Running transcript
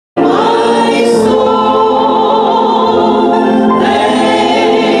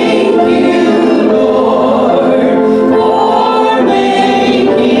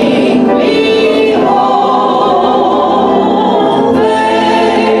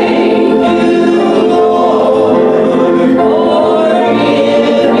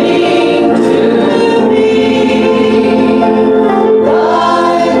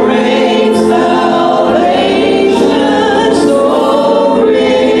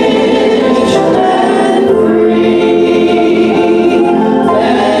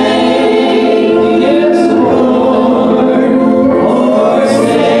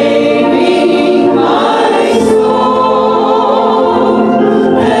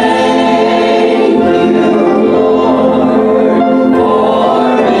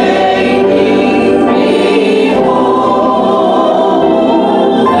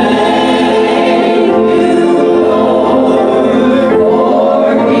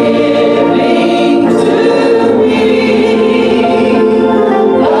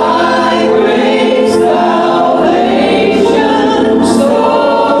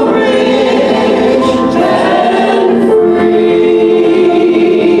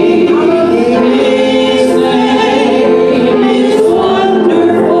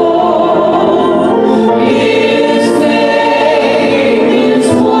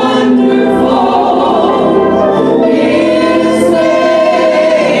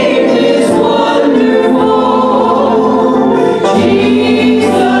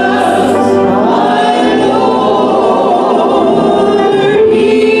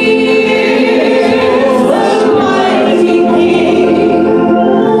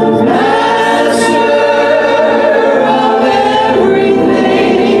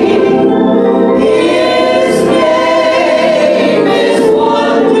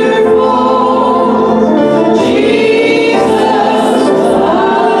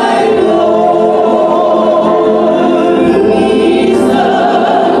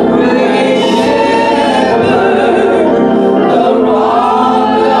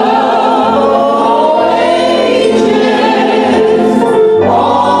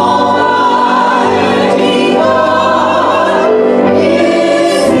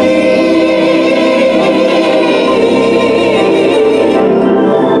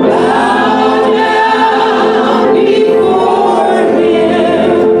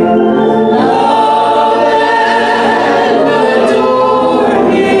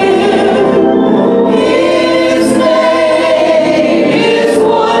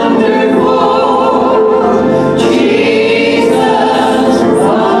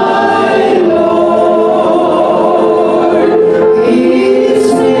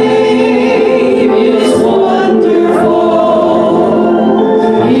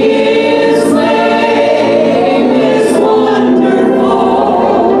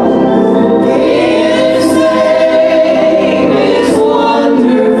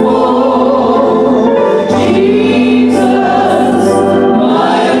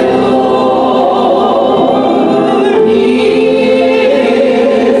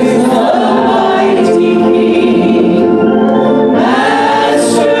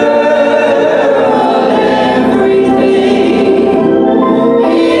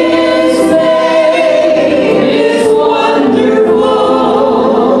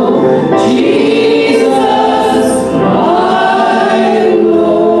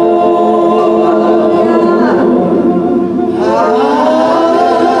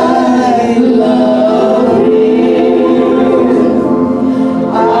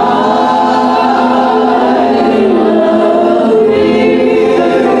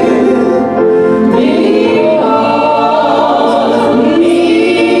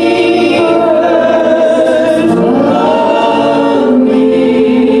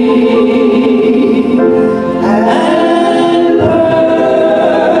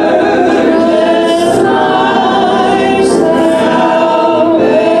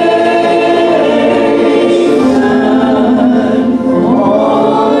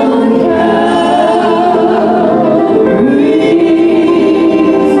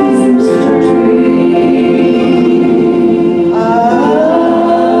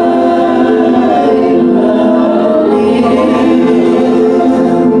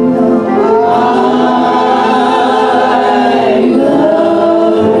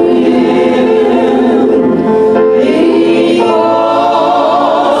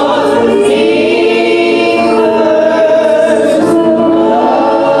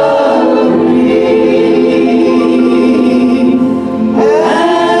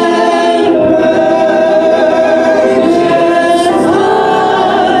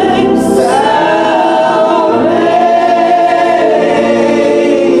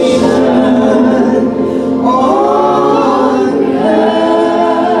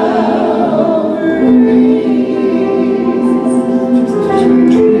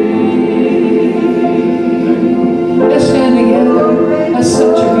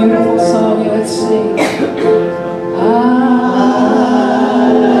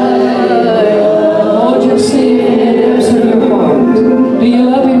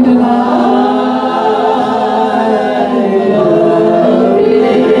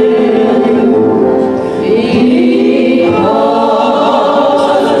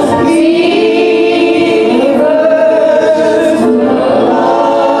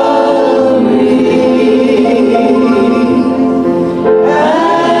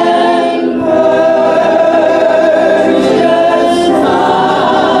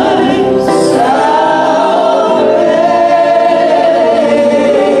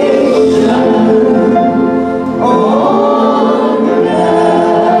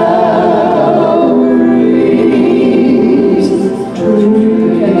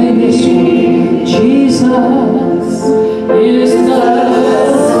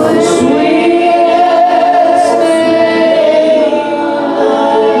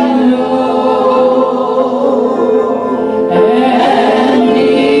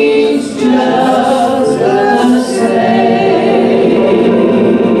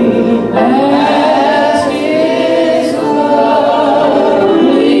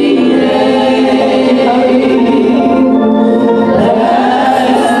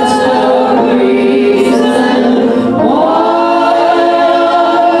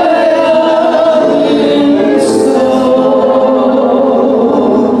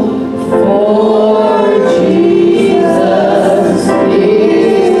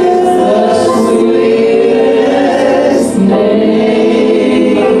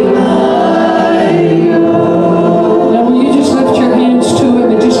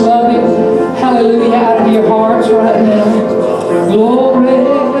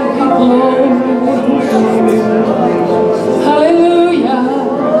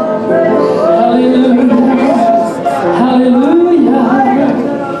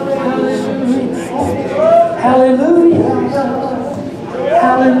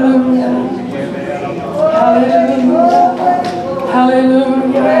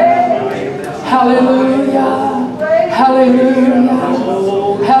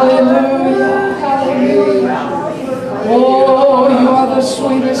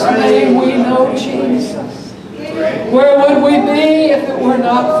if it were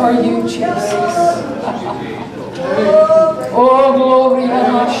not for you, Jesus. Oh, glory.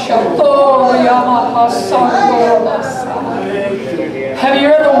 Have you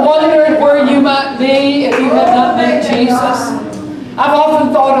ever wondered where you might be if you had not met Jesus? I've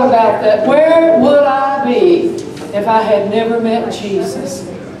often thought about that. Where would I be if I had never met Jesus?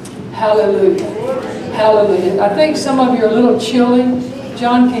 Hallelujah. Hallelujah. I think some of you are a little chilly.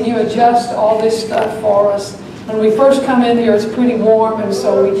 John, can you adjust all this stuff for us? When we first come in here, it's pretty warm, and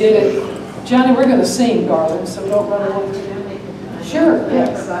so we did it. Johnny, we're going to sing, darling, so don't run away. Sure,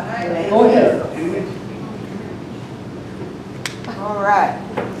 yes. Go ahead. All right.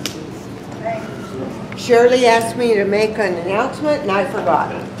 Shirley asked me to make an announcement, and I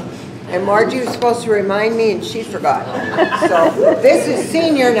forgot. And Margie was supposed to remind me, and she forgot. So this is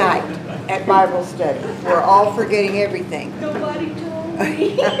senior night at Bible study. We're all forgetting everything. Nobody told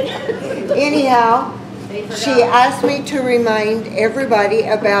me. Anyhow, she asked me to remind everybody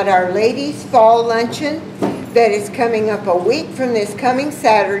about our ladies' fall luncheon that is coming up a week from this coming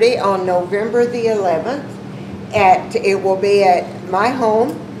Saturday on November the 11th. It will be at my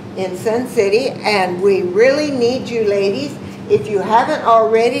home in Sun City, and we really need you ladies, if you haven't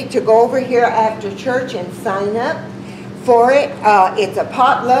already, to go over here after church and sign up for it. It's a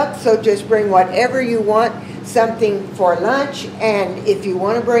potluck, so just bring whatever you want, something for lunch, and if you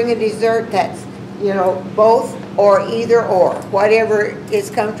want to bring a dessert, that's, you know, both or either or, whatever is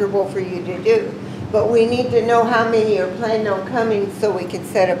comfortable for you to do. But we need to know how many are planning on coming so we can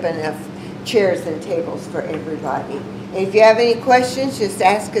set up enough chairs and tables for everybody. And if you have any questions, just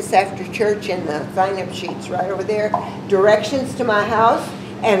ask us after church in the sign-up sheets right over there. Directions to my house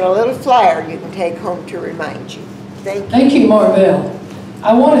and a little flyer you can take home to remind you. Thank you. Thank you, Marvell.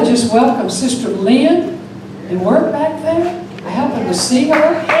 I want to just welcome Sister Lynn and work back there. I happened to see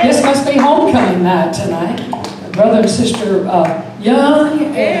her. This must be homecoming night tonight. Brother and Sister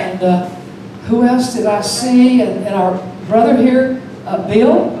Young, and who else did I see? And our brother here,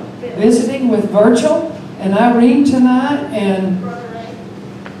 Bill, visiting with Virgil and Irene tonight. And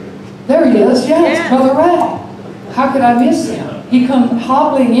there he is. Yeah, it's Brother Ray. How could I miss him? He come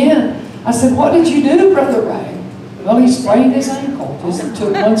hobbling in. I said, "What did you do, Brother Ray?" Well, he sprained his ankle. Just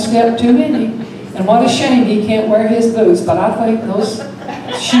took one step too many. And what a shame he can't wear his boots. But I think those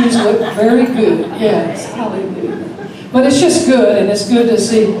shoes look very good. Yes, hallelujah. But it's just good, and it's good to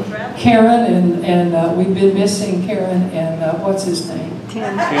see Karen, and we've been missing Karen, and what's his name?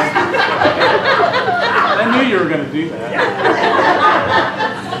 Tim. I knew you were going to do that.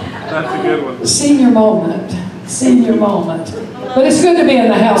 That's a good one. Senior moment. Senior moment. But it's good to be in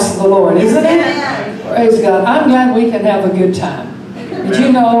the house of the Lord, isn't it? Praise God. I'm glad we can have a good time. But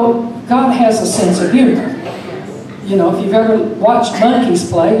you know, God has a sense of humor. You know, if you've ever watched monkeys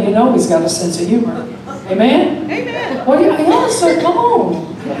play, you know He's got a sense of humor. Amen? Amen. Well, yeah, so come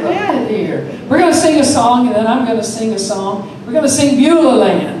on. Get out here. We're going to sing a song, and then I'm going to sing a song. We're going to sing Beulah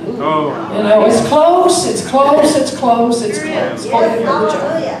Land. Oh. You know, it's close, it's close, it's close, it's close.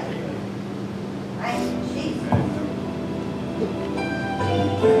 Hallelujah.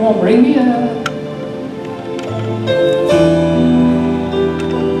 Come on, bring me up.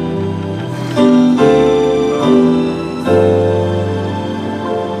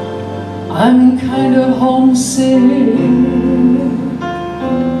 I'm kind of homesick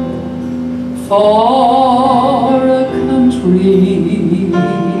for a country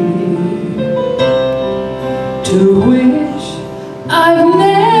to which I've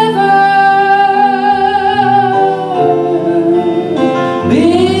never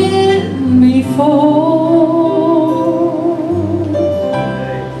been before.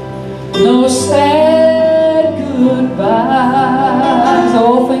 No sad goodbyes.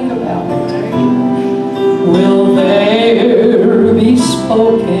 Oh, think about it. Will there be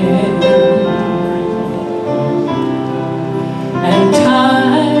spoken? And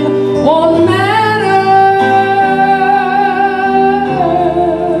time won't matter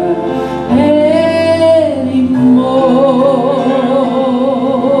anymore.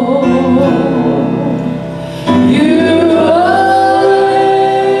 Beulah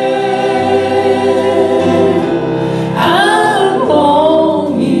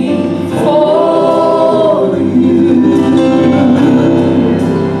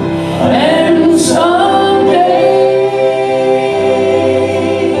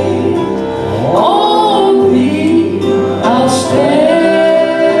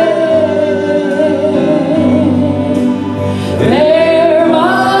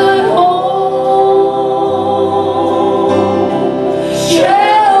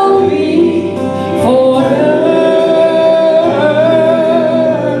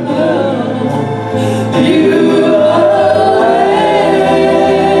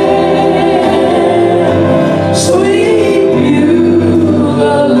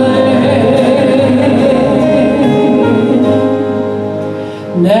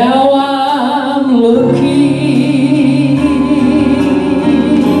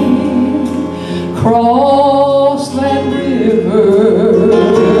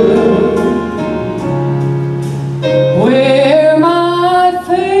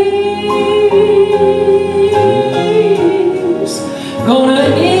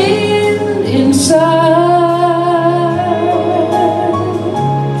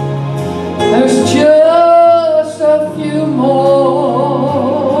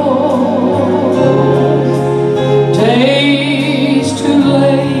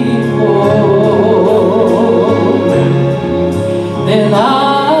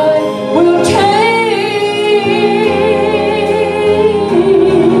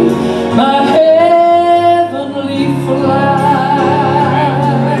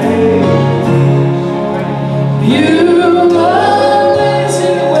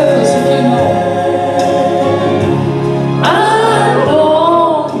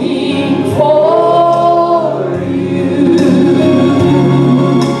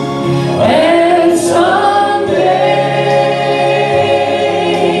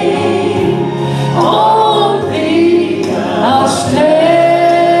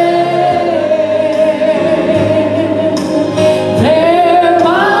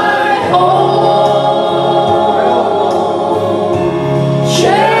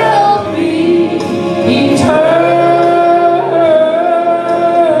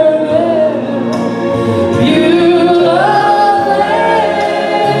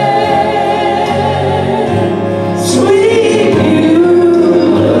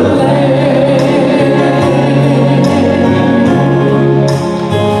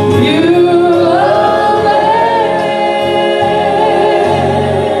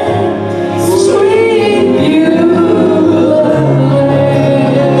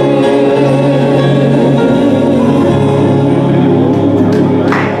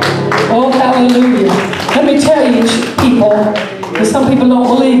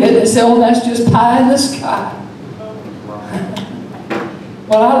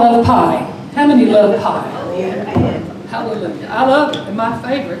love pie? How many love pie? Hallelujah. I love it. And my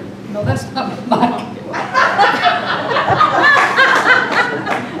favorite. No, that's not my.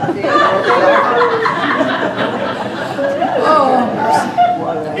 Oh,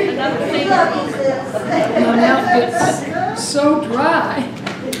 my mouth gets so dry.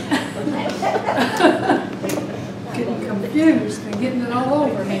 Getting confused and getting it all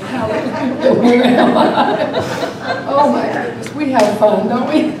over me. Hallelujah. Where am I? Oh my goodness. We have fun, don't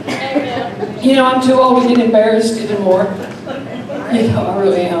we? You know, I'm too old to get embarrassed anymore. You know, I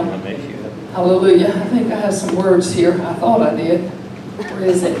really am. Hallelujah. I think I have some words here. I thought I did. Where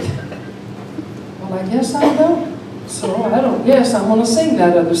is it? Well, I guess I don't. So I don't guess I'm going to sing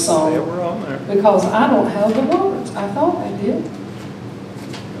that other song. Yeah, we're on there. Because I don't have the words. I thought I did.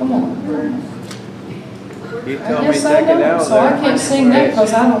 Come on. You I told me guess to I take it don't. out. So I can't sing that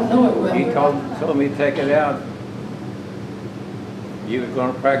because I don't know it well. You told me to take it out. You were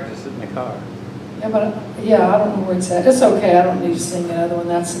going to practice it in the car. Yeah, but yeah, I don't know where it's at. It's okay. I don't need to sing the other one.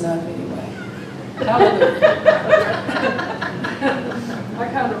 That's enough anyway. Hallelujah.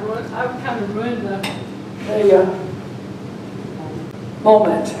 I kind of ruined the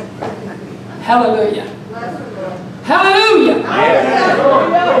moment. Hallelujah. Hallelujah.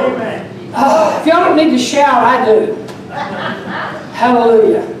 If y'all don't need to shout, I do.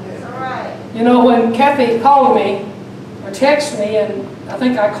 Hallelujah. You know, when Kathy called me or texted me, and I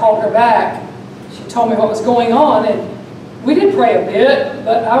think I called her back, she told me what was going on, and we did pray a bit,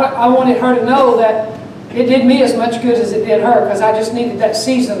 but I wanted her to know that it did me as much good as it did her, because I just needed that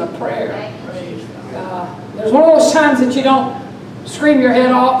season of prayer. There's one of those times that you don't scream your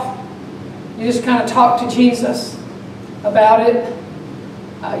head off. You just kind of talk to Jesus about it.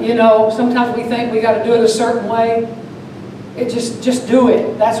 You know, sometimes we think we got to do it a certain way. Just do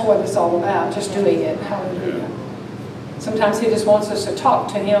it. That's what it's all about, just doing it. Hallelujah. Sometimes He just wants us to talk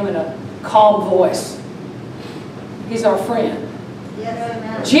to Him in a calm voice. He's our friend.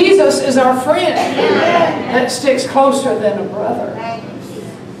 Yes. Jesus is our friend that sticks closer than a brother.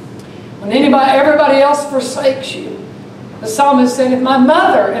 When everybody else forsakes you, the psalmist said, if my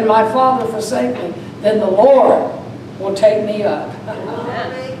mother and my father forsake me, then the Lord will take me up.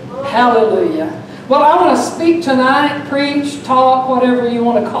 Hallelujah. Well, I want to speak tonight, preach, talk, whatever you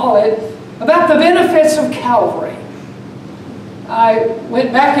want to call it, about the benefits of Calvary. I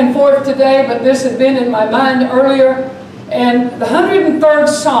went back and forth today, but this had been in my mind earlier. And the 103rd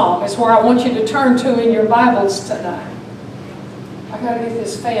Psalm is where I want you to turn to in your Bibles tonight. I got to get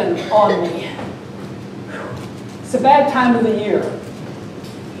this fan on me. It's a bad time of the year.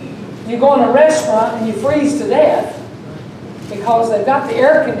 You go in a restaurant and you freeze to death because they've got the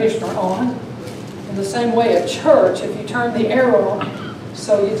air conditioner on. In the same way at church, if you turn the air on,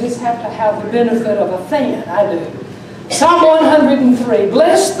 so you just have to have the benefit of a fan. I do. Psalm 103.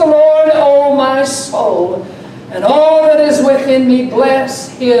 Bless the Lord, O my soul, and all that is within me, bless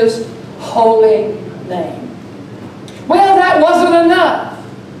His holy name. Well, that wasn't enough.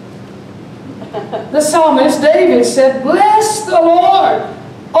 The psalmist David said, bless the Lord,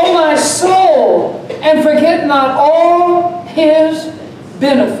 O my soul, and forget not all His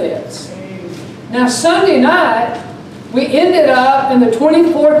benefits. Now, Sunday night, we ended up in the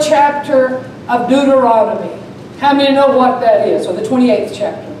 24th chapter of Deuteronomy. How many know what that is? Or the 28th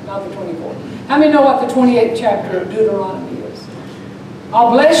chapter, not the 24th. How many know what the 28th chapter of Deuteronomy is?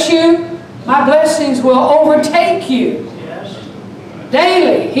 I'll bless you. My blessings will overtake you.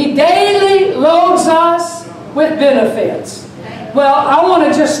 Daily. He daily loads us with benefits. Well, I want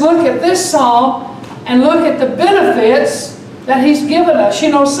to just look at this psalm and look at the benefits that He's given us.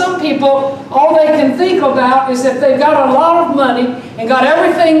 You know, some people, all they can think about is if they've got a lot of money and got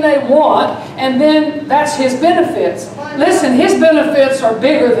everything they want, and then that's His benefits. Listen, His benefits are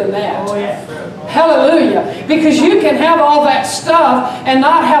bigger than that. Oh, yeah. Hallelujah. Because you can have all that stuff and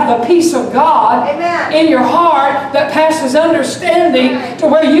not have the peace of God in your heart that passes understanding to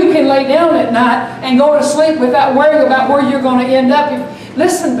where you can lay down at night and go to sleep without worrying about where you're going to end up.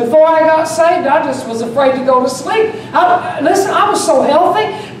 Listen, before I got saved, I just was afraid to go to sleep. I was so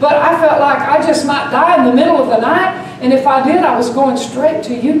healthy, but I felt like I just might die in the middle of the night. And if I did, I was going straight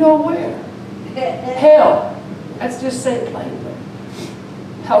to you know where. Hell. Let's just say it plainly.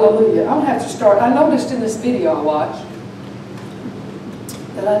 Hallelujah. I'm going to have to start. I noticed in this video I watched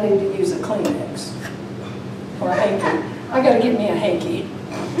that I need to use a Kleenex or a hanky. I got to get me a hanky.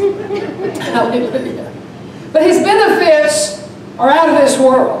 Hallelujah. But His benefits are out of this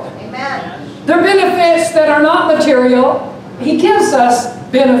world. Amen. They're benefits that are not material. He gives us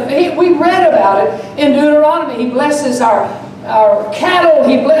benefit. We read about it in Deuteronomy. He blesses our our cattle.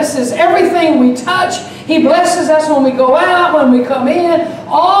 He blesses everything we touch. He blesses us when we go out, when we come in.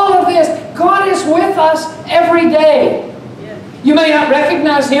 All of this. God is with us every day. You may not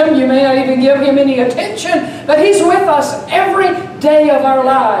recognize Him. You may not even give Him any attention. But He's with us every day of our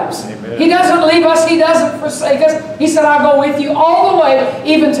lives. Amen. He doesn't leave us. He doesn't forsake us. He said, I'll go with you all the way,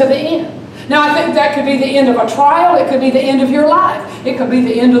 even to the end. Now, I think that could be the end of a trial. It could be the end of your life. It could be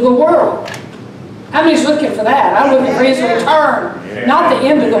the end of the world. How many's looking for that? I'm looking for His return. Yeah. Not the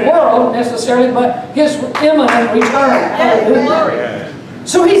end of the world, necessarily, but His imminent return. Hallelujah.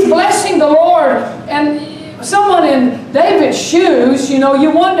 So He's blessing the Lord. And someone in David's shoes, you know,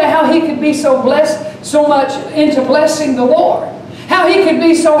 you wonder how he could be so blessed, so much into blessing the Lord. How he could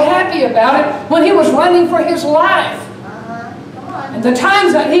be so happy about it when he was running for his life. And the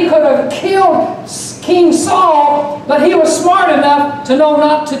times that he could have killed King Saul, but he was smart enough to know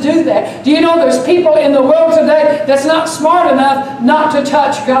not to do that. Do you know there's people in the world today that's not smart enough not to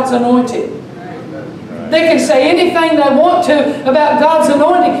touch God's anointing? They can say anything they want to about God's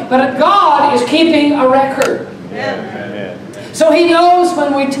anointing, but God is keeping a record. So He knows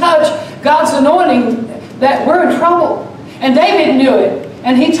when we touch God's anointing that we're in trouble. And David knew it.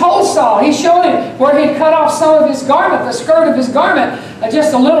 And he told Saul, he showed him where he'd cut off some of his garment, the skirt of his garment,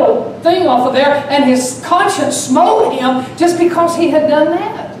 just a little thing off of there, and his conscience smote him just because he had done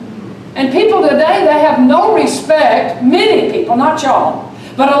that. And people today, they have no respect, many people, not y'all,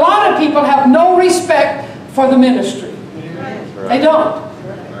 but a lot of people have no respect for the ministry. They don't.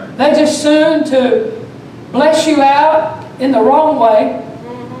 They just soon to bless you out in the wrong way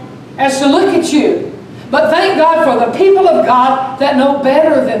as to look at you. But thank God for the people of God that know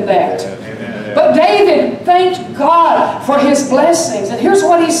better than that. But David thanked God for His blessings. And here's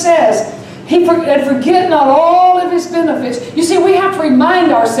what he says. He forget not all of His benefits. You see, we have to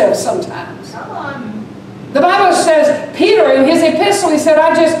remind ourselves sometimes. The Bible says, Peter in his epistle, he said,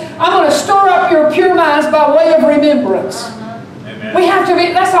 I'm going to stir up your pure minds by way of remembrance. We have to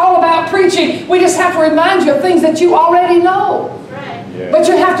be, that's all about preaching. We just have to remind you of things that you already know. But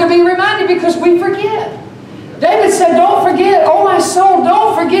you have to be reminded because we forget. David said, don't forget, oh my soul,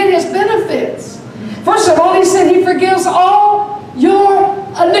 don't forget His benefits. First of all, he said He forgives all your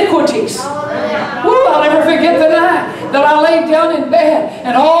iniquities. Woo, I'll never forget the night that I laid down in bed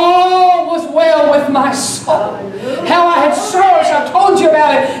and all was well with my soul. How I had searched, I've told you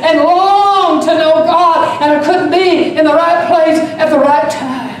about it, and longed to know God, and I couldn't be in the right place at the right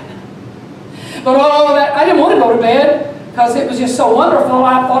time. But oh, I didn't want to go to bed because it was just so wonderful.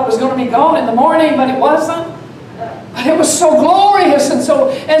 I thought it was going to be gone in the morning, but it wasn't. But it was so glorious,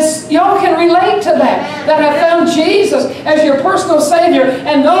 and y'all can relate to that have found Jesus as your personal Savior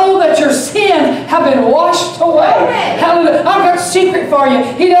and know that your sins have been washed away. Hallelujah. I've got a secret for you.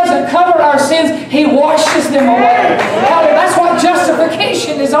 He doesn't cover our sins. He washes them away. Hallelujah. That's what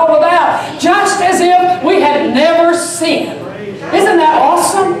justification is all about. Just as if we had never sinned. Isn't that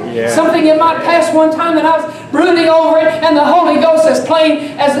awesome? Yeah. Something in my past one time that I was brooding over it, and the Holy Ghost, as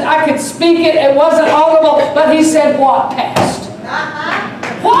plain as I could speak it, it wasn't audible, but He said, what past?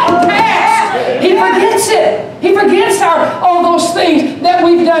 What past? He forgets it. He forgets all those things that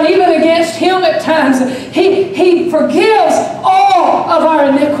we've done, even against Him at times. He forgives all of our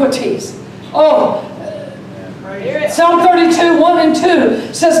iniquities. Oh, Psalm 32, 1 and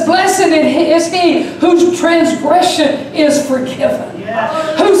 2 says, blessed is he whose transgression is forgiven,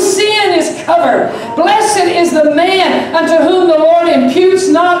 whose sin is covered. Blessed is the man unto whom the Lord imputes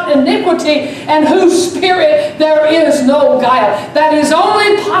not iniquity, and whose spirit there is no guile. That is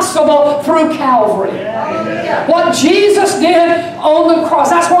only possible through Calvary. What Jesus did on the cross.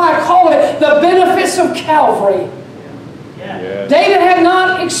 That's why I call it the benefits of Calvary. David had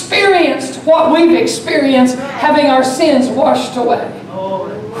not experienced what we've experienced, having our sins washed away.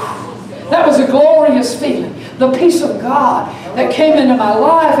 That was a glorious feeling. The peace of God that came into my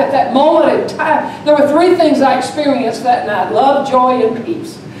life at that moment in time. There were three things I experienced that night: love, joy, and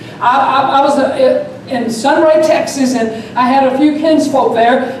peace. I was in Sunray, Texas, and I had a few kinsfolk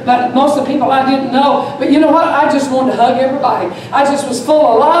there, but most of the people I didn't know. But you know what? I just wanted to hug everybody. I just was full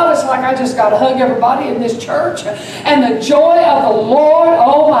of love. It's like I just got to hug everybody in this church. And the joy of the Lord,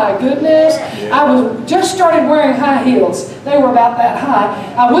 oh my goodness. I was just started wearing high heels. They were about that high.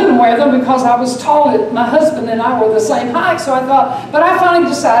 I wouldn't wear them because I was tall. My husband and I were the same height, so I thought, but I finally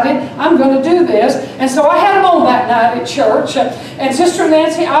decided I'm going to do this. And so I had them on that night at church. And Sister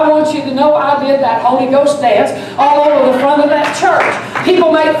Nancy, I want you to know I did that Holy Ghost dance all over the front of that church.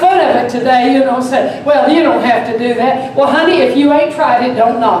 People make fun of it today, you know, and say, well, you don't have to do that. Well, honey, if you ain't tried it,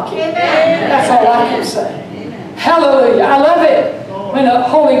 don't knock it. That's all I can say. Hallelujah. I love it. when the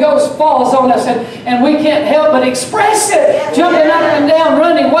Holy Ghost falls on us and we can't help but express it, jumping up and down,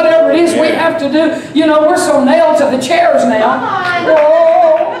 running, whatever it is we have to do. You know, we're so nailed to the chairs now.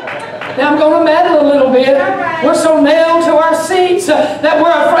 Oh, now I'm going to meddle a little bit. We're so nailed to our seats that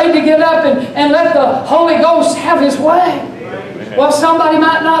we're afraid to get up and let the Holy Ghost have His way. Well, somebody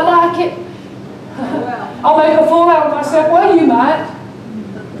might not like it. I'll make a fool out of myself. Well, you might.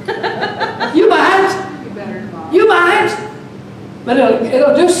 You might. You might. But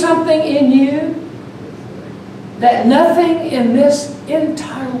it'll do something in you that nothing in this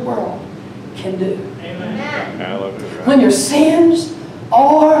entire world can do. Amen. When your sins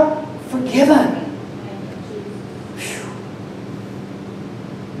are forgiven. Whew.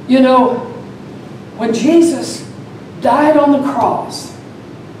 You know, when Jesus died on the cross,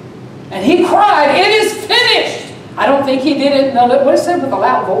 and He cried, "It is finished." I don't think He did it, what is it, with a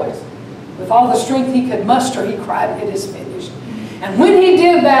loud voice. With all the strength He could muster, He cried, "It is finished." And when He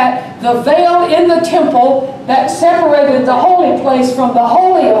did that, the veil in the temple that separated the holy place from the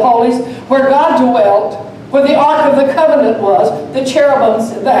Holy of Holies, where God dwelt, where the Ark of the Covenant was, the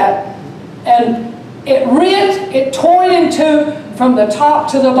cherubims, that, and it rent, it tore it in two from the top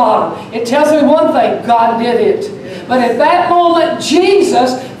to the bottom. It tells me one thing, God did it. But at that moment,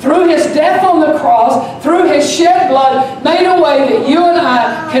 Jesus, through His death on the cross, through His shed blood, made a way that you and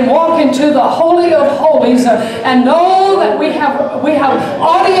I can walk into the Holy of Holies and know that we have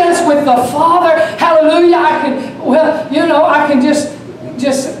audience with the Father. Hallelujah. I can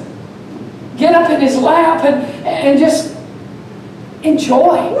just get up in His lap and just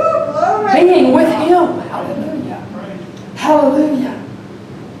enjoy being with Him. Hallelujah. Hallelujah.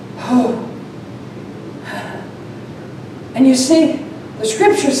 Oh. And you see, the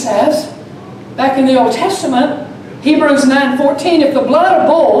Scripture says, back in the Old Testament, Hebrews 9:14, if the blood of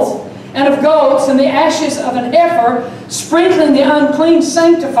bulls and of goats and the ashes of an heifer, sprinkling the unclean,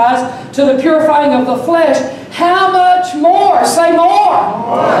 sanctifies to the purifying of the flesh, how much more, say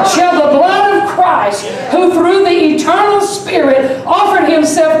more, shall the blood of Christ, who through the eternal Spirit offered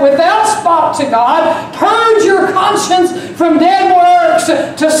Himself without spot to God, purge your conscience from dead works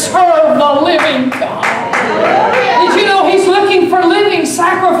to serve the living God. Did you know He's looking for living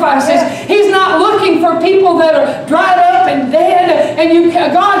sacrifices? He's not looking for people that are dried up and dead, and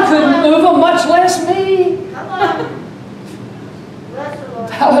God couldn't move them, much less me.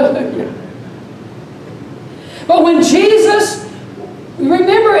 Hallelujah. But when Jesus,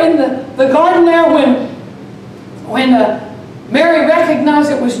 remember in the garden there when Mary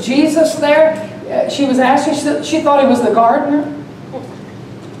recognized it was Jesus there, she was asking, she thought He was the gardener.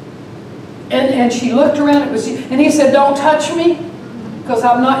 And she looked around, and He said, "Don't touch me, because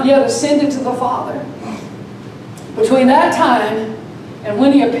I've not yet ascended to the Father." Between that time and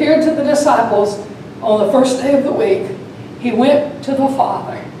when He appeared to the disciples on the first day of the week, He went to the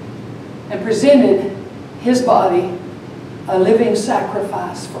Father and presented His body a living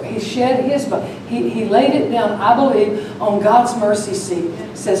sacrifice. He shed His body. He laid it down, I believe, on God's mercy seat.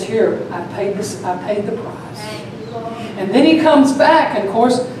 It says, "Here, I paid the price." And then He comes back, and of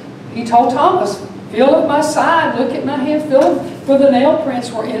course, He told Thomas, "Feel at my side, look at my hands, feel for the nail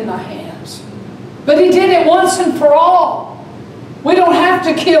prints were in my hands." But He did it once and for all. We don't have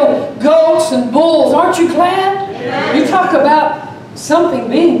to kill goats and bulls. Aren't you glad? Yeah. You talk about something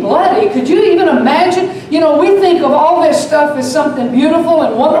being bloody. Could you even imagine? You know, we think of all this stuff as something beautiful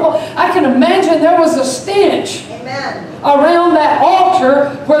and wonderful. I can imagine there was a stench around that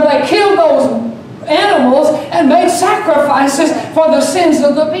altar where they killed those animals and made sacrifices for the sins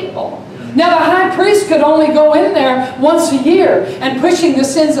of the people. Now the high priest could only go in there once a year and pushing the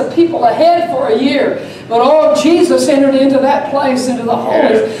sins of people ahead for a year. But oh, Jesus entered into that place, into the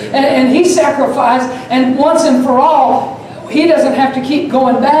holies, and He sacrificed, and once and for all, He doesn't have to keep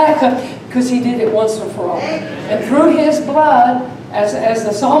going back because He did it once and for all. And through His blood, as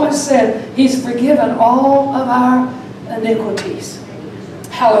the psalmist said, He's forgiven all of our iniquities.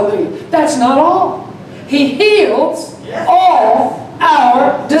 Hallelujah. That's not all. He heals all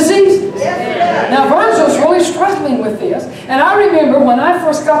our diseases. Now Virgil's really struggling with this. And I remember when I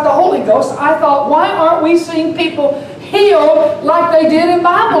first got the Holy Ghost, I thought, why aren't we seeing people healed like they did in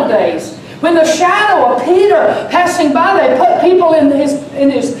Bible days? When the shadow of Peter passing by, they put people in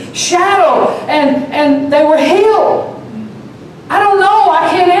his shadow and they were healed. I don't know. I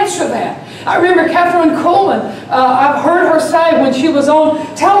can't answer that. I remember Catherine Kuhlman, I've heard her say when she was on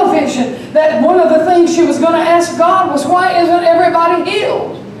television that one of the things she was going to ask God was, why isn't everybody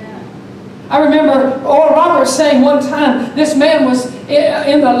healed? I remember Oral Roberts saying one time, this man was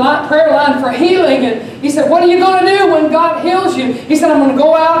in the prayer line for healing, and he said, what are you going to do when God heals you? He said, I'm going to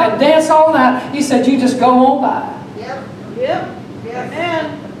go out and dance all night. He said, you just go on by. Yep.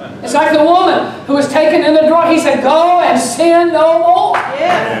 It's like the woman who was taken in the drawer. He said, go and sin no more.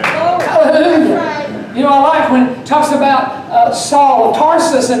 Hallelujah. You know, I like when it talks about Saul of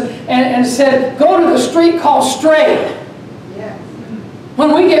Tarsus and said, go to the street called Straight.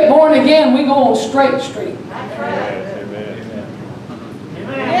 When we get born again, we go on Straight Street.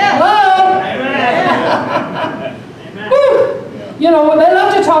 Hello? Woo. You know, they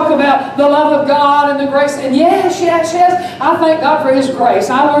love to talk about the love of God and the grace. And yes, yes, yes. I thank God for His grace.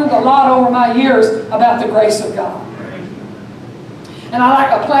 I learned a lot over my years about the grace of God. And I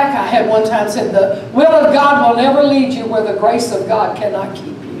like a plaque I had one time said, the will of God will never lead you where the grace of God cannot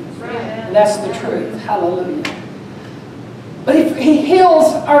keep you. And that's the truth. Hallelujah. But He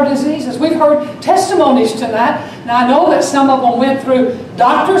heals our diseases. We've heard testimonies tonight. Now I know that some of them went through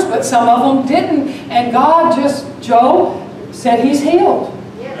doctors, but some of them didn't. And God just, Joe said He's healed.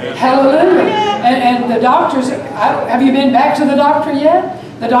 Hallelujah. And the doctors, have you been back to the doctor yet?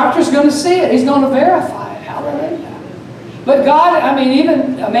 The doctor's going to see it. He's going to verify it. Hallelujah. But God, I mean,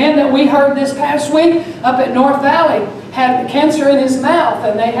 even a man that we heard this past week up at North Valley had cancer in his mouth,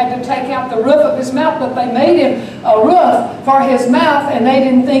 and they had to take out the roof of his mouth, but they made him a roof for his mouth, and they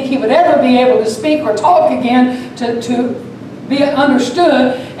didn't think he would ever be able to speak or talk again to be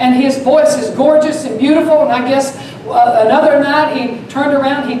understood. And his voice is gorgeous and beautiful. And I guess another night he turned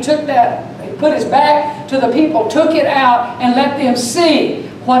around, he took that, he put his back to the people, took it out, and let them see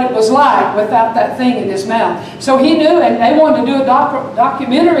what it was like without that thing in his mouth. So he knew, and they wanted to do a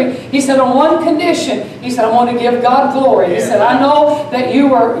documentary. He said, on one condition, he said, I want to give God glory. He said, I know that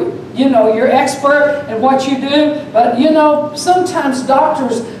you are, you know, you're expert in what you do, but you know, sometimes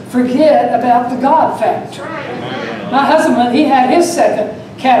doctors forget about the God factor. My husband, he had his second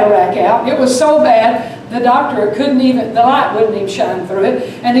cataract out. It was so bad, the doctor couldn't even, the light wouldn't even shine through it.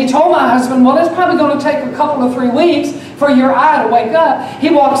 And he told my husband, well, it's probably going to take a couple of 3 weeks for your eye to wake up.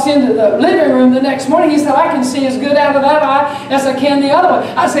 He walks into the living room the next morning. He said, I can see as good out of that eye as I can the other one.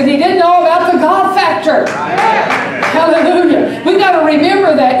 I said, he didn't know about the God factor. Hallelujah. We've got to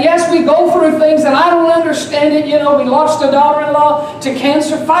remember that. Yes, we go through things and I don't understand it. You know, we lost a daughter-in-law to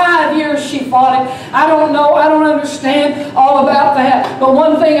cancer. 5 years she fought it. I don't know. I don't understand all about that. But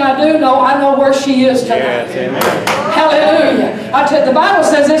one thing I do know, I know where she is tonight. Hallelujah. I tell you, the Bible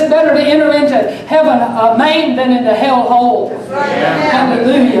says it's better to enter into heaven maimed than into hell whole.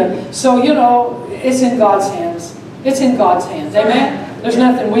 Hallelujah. So, you know, it's in God's hands. It's in God's hands. Amen? There's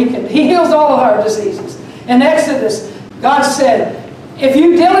nothing we can do. He heals all of our diseases. In Exodus, God said, if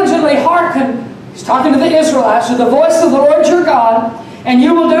you diligently hearken, He's talking to the Israelites, to the voice of the Lord your God, and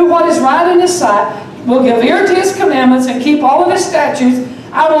you will do what is right in His sight, will give ear to His commandments, and keep all of His statutes,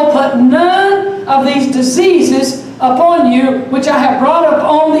 I will put none of these diseases upon you, which I have brought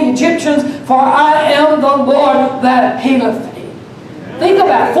upon the Egyptians, for I am the Lord that healeth thee. Think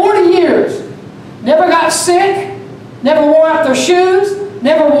about it. 40 years. Never got sick, never wore out their shoes,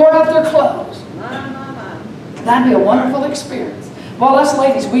 never wore out their clothes. That'd be a wonderful experience. Well, us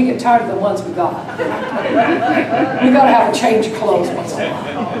ladies, we get tired of the ones we got. We got to have a change of clothes once in a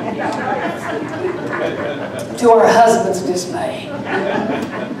while. To our husband's dismay.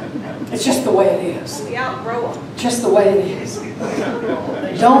 It's just the way it is. We outgrow them. Just the way it is.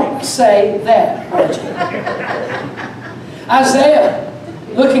 Don't say that, would you? Isaiah,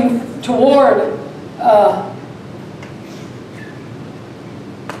 looking toward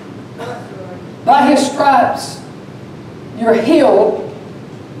by His stripes you're healed.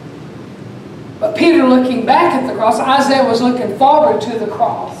 But Peter, looking back at the cross, Isaiah was looking forward to the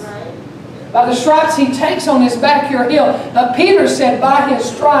cross. By the stripes He takes on His back, you're healed. But Peter said, by His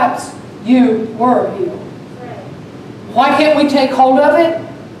stripes you were healed. Why can't we take hold of it?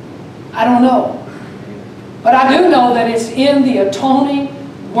 I don't know. But I do know that it's in the atoning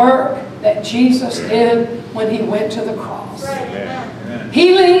work that Jesus did when He went to the cross.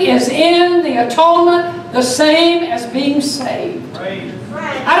 Healing is in the atonement, the same as being saved.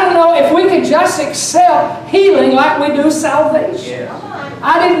 I don't know if we could just accept healing like we do salvation.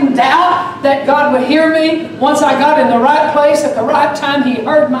 I didn't doubt that God would hear me once I got in the right place at the right time. He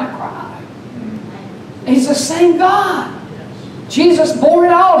heard my cry. He's the same God. Jesus bore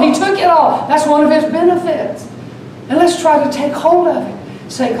it all. He took it all. That's one of His benefits. And let's try to take hold of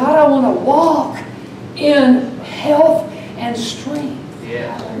it. Say, God, I want to walk in health and strength.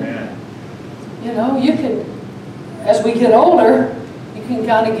 You know, you can, as we get older, you can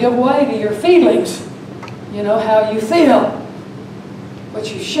kind of give way to your feelings. You know, how you feel.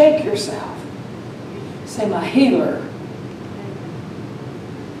 But you shake yourself. Say, my healer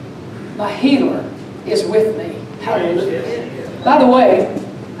is with me. Hallelujah. By the way,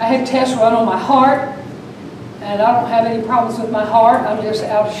 I had tests run on my heart, and I don't have any problems with my heart. I'm just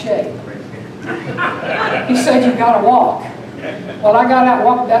out of shape. He said, "You've got to walk." Well, I got out and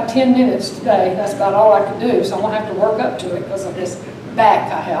walked about 10 minutes today. That's about all I could do, so I'm going to have to work up to it because of this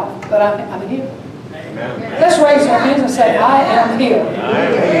back I have. But I'm healed. Let's raise our hands and say, "I am healed."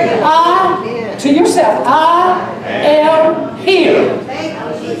 To yourself, "I am healed."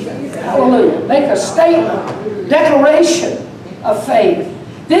 Hallelujah. Make a statement, declaration of faith.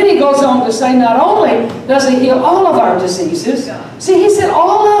 Then he goes on to say, not only does he heal all of our diseases, see, he said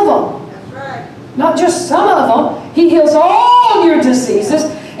all of them. Not just some of them. He heals all your diseases,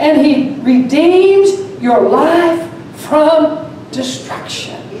 and he redeems your life from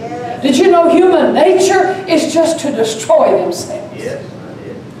destruction. Did you know human nature is just to destroy themselves?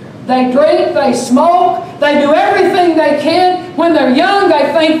 They drink, they smoke, they do everything they can. When they're young,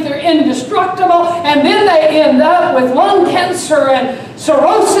 they think they're indestructible, and then they end up with lung cancer and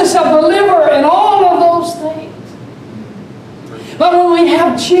cirrhosis of the liver and all of those things. But when we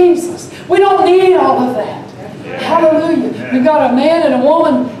have Jesus, we don't need all of that. Hallelujah. We've got a man and a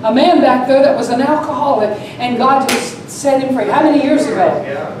woman, a man back there that was an alcoholic, and God just set him free. How many years ago?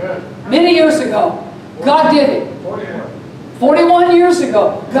 Many years ago. God did it. 41 years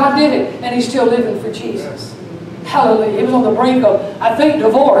ago, God did it, and he's still living for Jesus. Hallelujah. He was on the brink of, I think,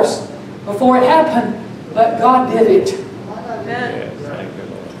 divorce before it happened, but God did it.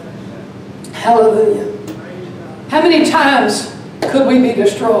 Hallelujah. How many times could we be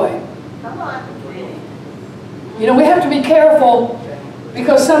destroyed? You know, we have to be careful,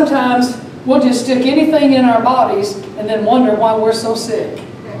 because sometimes we'll just stick anything in our bodies and then wonder why we're so sick.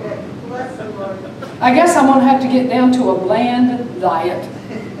 I guess I'm going to have to get down to a bland diet,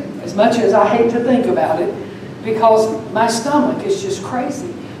 as much as I hate to think about it, because my stomach is just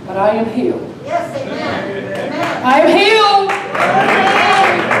crazy. But I am healed. Yes, amen. I am healed.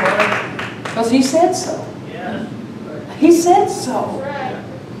 Because he said so. He said so.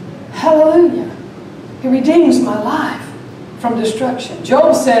 Hallelujah. He redeems my life from destruction.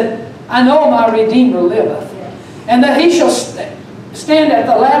 Job said, "I know my Redeemer liveth, and that he shall stand at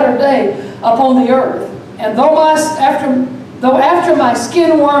the latter day upon the earth. And though after my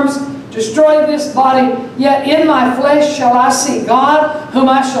skin worms destroy this body, yet in my flesh shall I see God, whom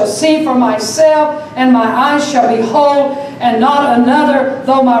I shall see for myself, and my eyes shall behold, and not another,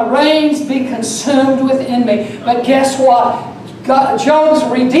 though my reins be consumed within me." But guess what? Job's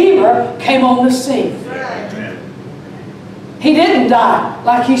Redeemer came on the scene. He didn't die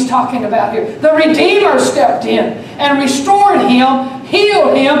like he's talking about here. The Redeemer stepped in and restored him,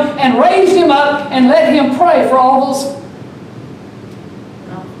 healed him, and raised him up, and let him pray for all those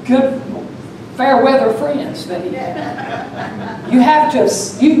good, fair weather friends that he had. You have to,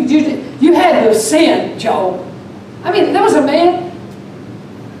 you had to have sinned, Job. I mean, there was a man,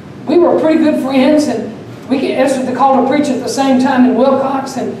 we were pretty good friends, and we answered the call to preach at the same time in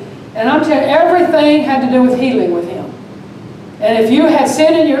Wilcox, and I'm telling you, everything had to do with healing with him. And if you had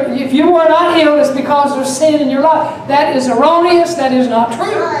sin in if you were not healed, it's because there's sin in your life. That is erroneous. That is not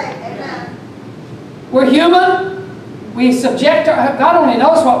true. We're human. We subject God only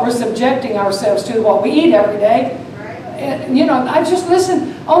knows what we're subjecting ourselves to, what we eat every day. And, you know, I just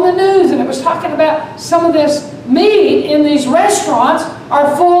listened on the news, and it was talking about some of this meat in these restaurants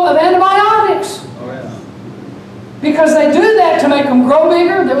are full of antibiotics. Because they do that to make them grow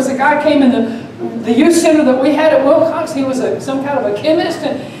bigger. There was a guy came in the youth center that we had at Wilcox. He was some kind of a chemist,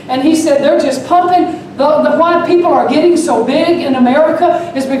 and he said they're just pumping. Why people are getting so big in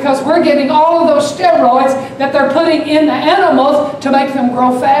America is because we're getting all of those steroids that they're putting in the animals to make them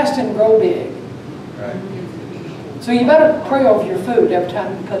grow fast and grow big. Right. So you better pray over your food every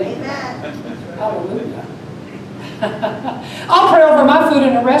time you put it in. Hallelujah. I'll pray over my food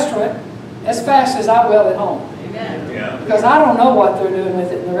in a restaurant as fast as I will at home. Yeah. Because I don't know what they're doing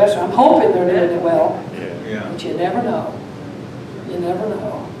with it in the restaurant. I'm hoping they're doing it well. Yeah. But you never know. You never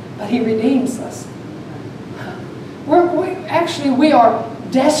know. But he redeems us. We are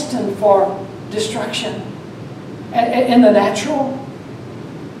destined for destruction. In the natural,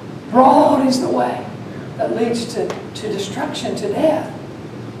 broad is the way that leads to destruction, to death.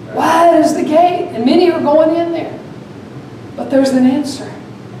 Wide is the gate, and many are going in there. But there's an answer.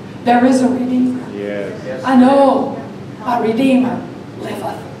 There is a Redeemer. Yes. I know my Redeemer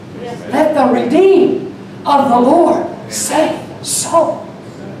liveth. Yes. Let the redeemed of the Lord say so.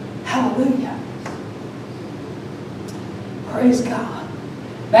 Hallelujah. Praise God.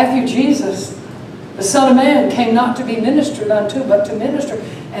 Matthew, Jesus, the Son of Man, came not to be ministered unto, but to minister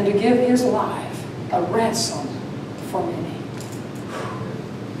and to give his life a ransom for many.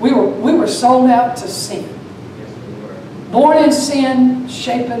 We were sold out to sin. Born in sin,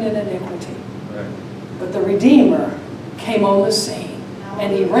 shapen in iniquity. But the Redeemer came on the scene,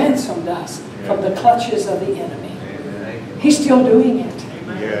 and He ransomed us from the clutches of the enemy. He's still doing it.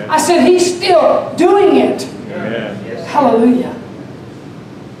 I said, He's still doing it. Hallelujah.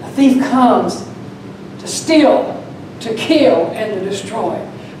 The thief comes to steal, to kill, and to destroy.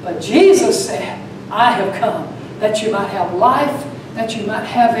 But Jesus said, I have come that you might have life, that you might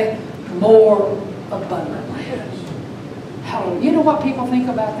have it more abundantly. Hallelujah. You know what people think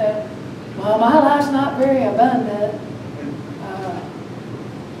about that? Well, my life's not very abundant.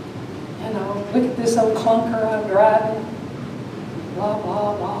 You know, look at this old clunker I'm driving. Blah,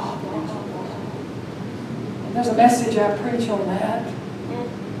 blah, blah, blah, blah. And there's a message I preach on that.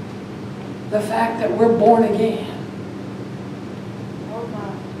 The fact that we're born again.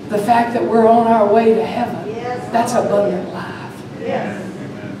 The fact that we're on our way to heaven. That's abundant life.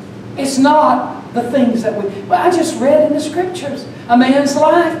 It's not the things that we... Well, I just read in the Scriptures. A man's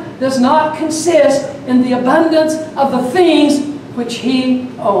life does not consist in the abundance of the things which he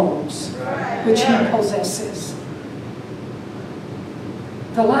owns, which he possesses.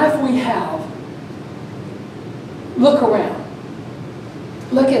 The life we have, look around.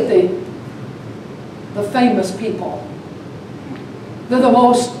 Look at the famous people. They're the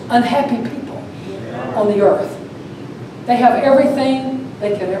most unhappy people on the earth. They have everything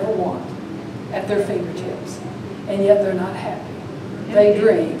they could ever want at their fingertips, and yet they're not happy. They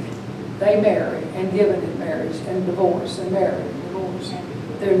drink, they marry, and give in marriage, and divorce, and marry, and divorce.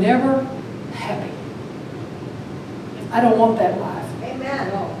 They're never happy. I don't want that life.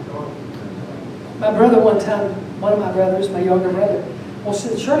 Amen. My brother one time, one of my brothers, my younger brother, well,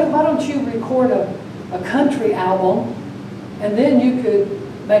 said, Shirley, why don't you record a country album, and then you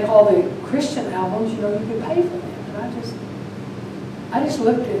could make all the Christian albums, you know, you could pay for them. And I just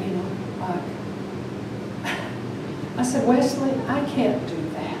looked at him like, I said, Wesley, I can't do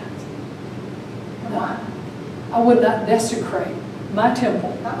that. No, I would not desecrate my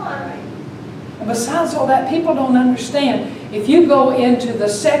temple. Come on. And besides all that, people don't understand. If you go into the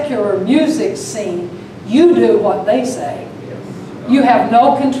secular music scene, you do what they say. You have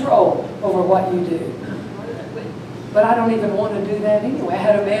no control over what you do. But I don't even want to do that anyway. I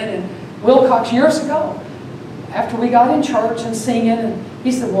had a man in Wilcox years ago, after we got in church and singing, and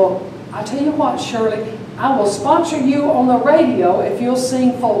he said, well, I tell you what, Shirley, I will sponsor you on the radio if you'll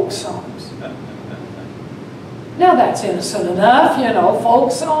sing folk songs. Now that's innocent enough, you know,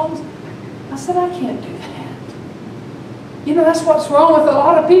 folk songs. I said, I can't do that. You know, that's what's wrong with a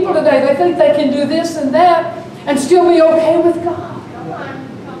lot of people today. They think they can do this and that and still be okay with God.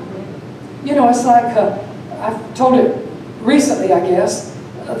 You know, it's like, I've told it recently, I guess,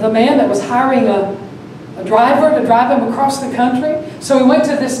 the man that was hiring a driver to drive him across the country. So he went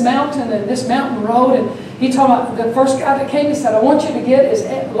to this mountain and this mountain road, and he told the first guy that came, he said, I want you to get as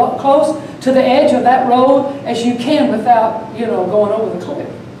close to the edge of that road as you can without, you know, going over the cliff.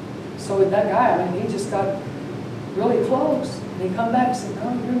 So with that guy, I mean, he just got really close. And he come back and said,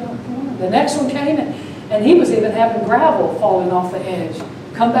 no, you're not going. The next one came, and he was even having gravel falling off the edge.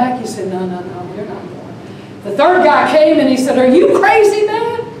 Come back, he said, no, you're not going. The third guy came and he said, are you crazy,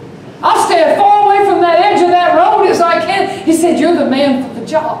 man? I'll stay as far away from that edge of that road as I can. He said, you're the man for the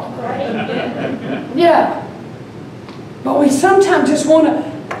job. Yeah. But we sometimes just want to,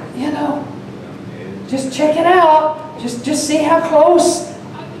 you know, just check it out. Just see how close.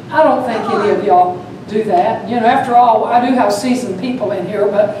 I don't think any of y'all do that. You know, after all, I do have seasoned people in here,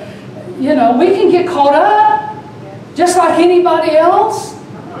 but, you know, we can get caught up just like anybody else.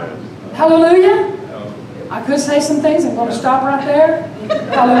 Hallelujah. I could say some things. I'm going to stop right there.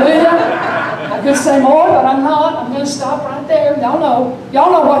 Hallelujah. I could say more, but I'm not. I'm going to stop right there. Y'all know.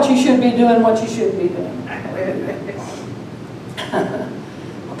 Y'all know what you should be doing, what you shouldn't be doing.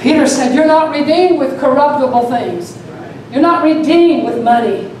 Peter said, you're not redeemed with corruptible things. You're not redeemed with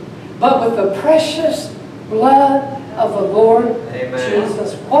money, but with the precious blood of the Lord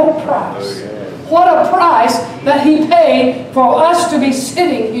Jesus. What a price. What a price that He paid for us to be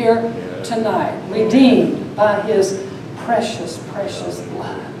sitting here tonight, redeemed by His precious, precious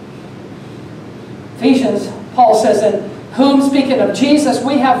blood. Ephesians, Paul says, in whom, speaking of Jesus,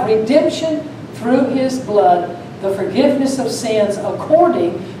 we have redemption through His blood, the forgiveness of sins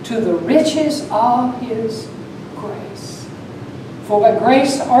according to the riches of His grace. For by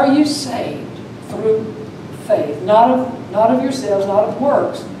grace are you saved through faith, not of yourselves, not of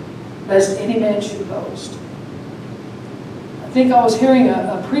works, lest any man should boast. I think I was hearing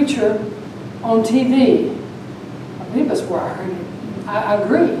a preacher on TV. I believe that's where I heard it. I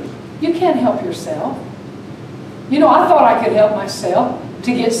agree. You can't help yourself. You know, I thought I could help myself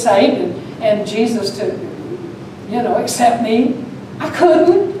to get saved and Jesus to, you know, accept me. I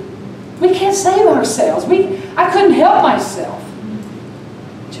couldn't. We can't save ourselves. I couldn't help myself.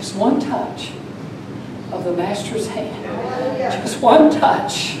 Just one touch of the Master's hand. Just one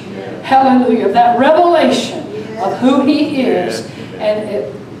touch. Hallelujah. That revelation of who He is.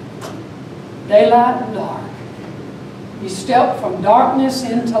 And daylight and dark. You step from darkness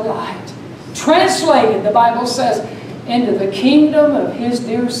into light. Translated, the Bible says, into the kingdom of His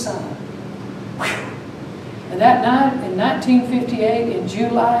dear Son. And that night in 1958, in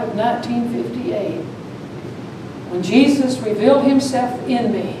July of 1958, when Jesus revealed Himself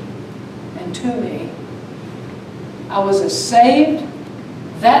in me and to me, I was as saved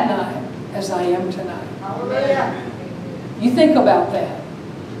that night as I am tonight. Hallelujah. You think about that.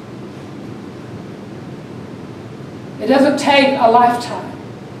 It doesn't take a lifetime.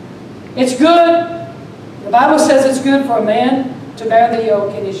 It's good. The Bible says it's good for a man to bear the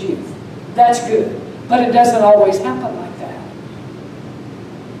yoke in his youth. That's good. But it doesn't always happen like that.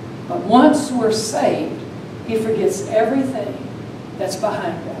 But once we're saved, He forgets everything that's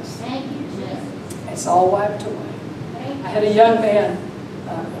behind us. Thank you, Jesus. It's all wiped away. I had a young man,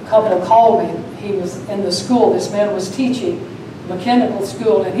 a couple called me. He was in the school. This man was teaching mechanical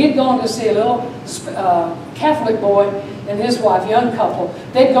school, and he'd gone to see a little Catholic boy and his wife, young couple.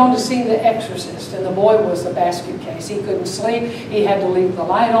 They'd gone to see The Exorcist, and the boy was a basket case. He couldn't sleep. He had to leave the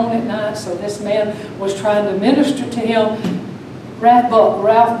light on at night, so this man was trying to minister to him. Ralph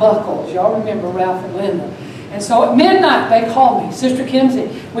Buckles. Y'all remember Ralph and Linda. And so at midnight, they called me, Sister Kimzey,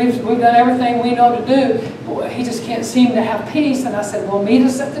 we've done everything we know to do. Boy, he just can't seem to have peace. And I said, well, meet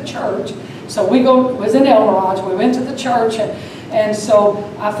us at the church. So we go, it was in El Mirage. We went to the church, and so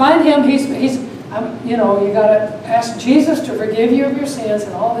I find him, you know, you got to ask Jesus to forgive you of your sins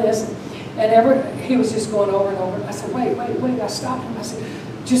and all this. And he was just going over and over. I said, wait. I stopped him. I said,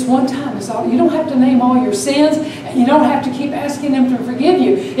 just one time is all. You don't have to name all your sins, and you don't have to keep asking Him to forgive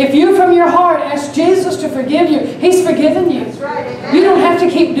you. If you from your heart ask Jesus to forgive you, He's forgiven you. That's right. You don't have to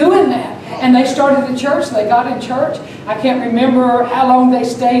keep doing that. And they started the church. They got in church. I can't remember how long they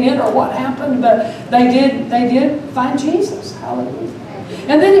stayed in or what happened, but they did find Jesus. Hallelujah.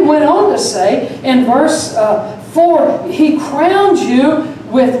 And then he went on to say in verse 4, He crowns you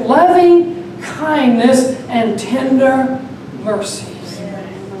with loving kindness and tender mercies.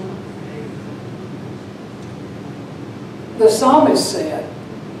 The psalmist said,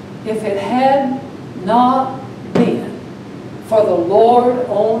 if it had not been for the Lord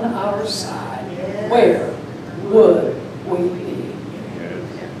on our side, where would we be?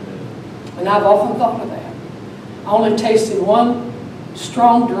 And I've often thought of that. I only tasted one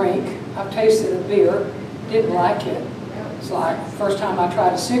strong drink. I've tasted a beer, didn't like it. It's like the first time I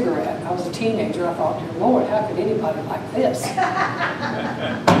tried a cigarette. I was a teenager. I thought, dear Lord, how could anybody like this?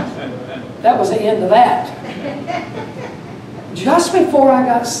 That was the end of that. Just before I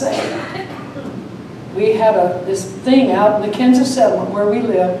got saved, we had this thing out in the Kansas settlement where we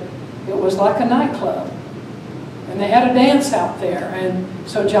lived. It was like a nightclub. And they had a dance out there. And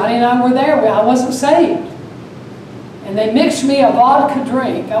so Johnny and I were there. I wasn't saved. And they mixed me a vodka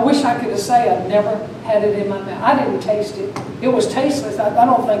drink. I wish I could have said I'd never had it in my mouth. I didn't taste it. It was tasteless. I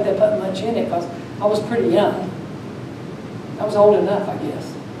don't think they put much in it because I was pretty young. I was old enough, I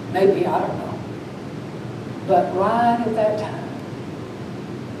guess. Maybe, I don't know. But right at that time,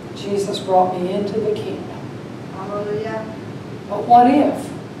 Jesus brought me into the kingdom. Hallelujah. But what if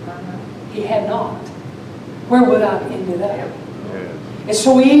He had not? Where would I have ended up? It's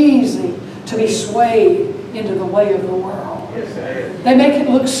so easy to be swayed into the way of the world. They make it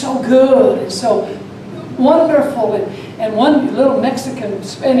look so good and so wonderful. And one little Mexican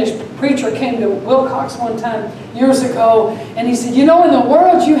Spanish preacher came to Wilcox one time years ago, and he said, you know, in the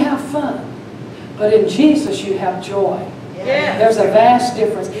world you have fun, but in Jesus you have joy. Yeah. There's a vast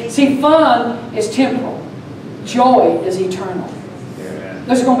difference. See, fun is temporal. Joy is eternal.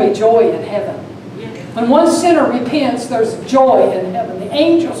 There's going to be joy in heaven. When one sinner repents, there's joy in heaven. The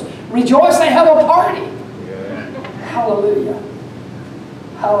angels rejoice. They have a party. Hallelujah.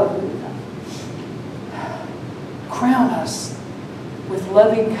 Hallelujah. Crown us with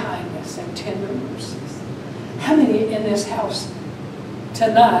loving kindness and tender mercies. How many in this house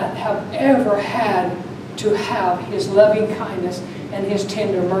tonight have ever had to have His loving kindness and His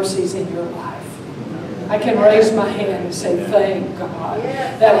tender mercies in your life? I can raise my hand and say, thank God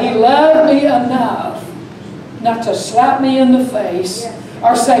that He loved me enough not to slap me in the face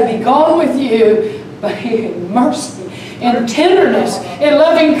or say, be gone with you, but He in mercy, in tenderness, in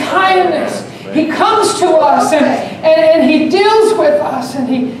loving kindness, He comes to us and He deals with us and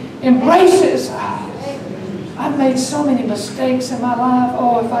He embraces us. I've made so many mistakes in my life.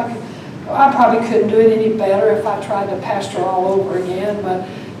 Oh, if I could, I probably couldn't do it any better if I tried to pastor all over again, but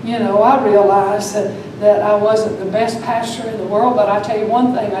You know, I realized that I wasn't the best pastor in the world, but I tell you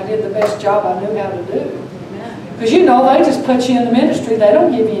one thing, I did the best job I knew how to do. Because you know, they just put you in the ministry. They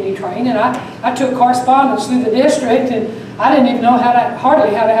don't give you any training. I took correspondence through the district, and I didn't even know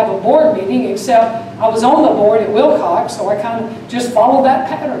hardly how to have a board meeting, except I was on the board at Wilcox, so I kind of just followed that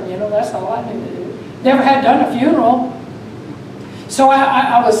pattern. You know, that's all I knew to do. Never had done a funeral. So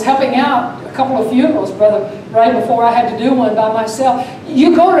I was helping out a couple of funerals, Brother Ray, before I had to do one by myself.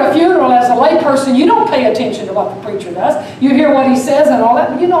 You go to a funeral as a layperson, you don't pay attention to what the preacher does. You hear what he says and all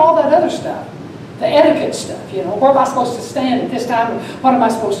that, but you know all that other stuff. The etiquette stuff, you know. Where am I supposed to stand at this time? What am I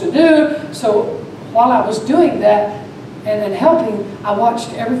supposed to do? So while I was doing that and then helping, I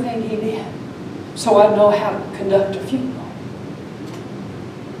watched everything he did. So I know how to conduct a funeral.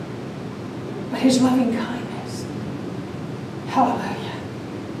 But his loving kindness, hallelujah,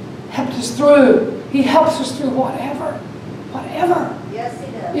 helped us through. He helps us through whatever. Whatever. Yes,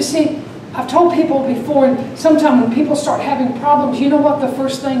 he does. You see, I've told people before, and sometimes when people start having problems, you know what the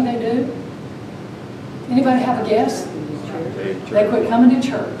first thing they do? Anybody have a guess? They quit coming to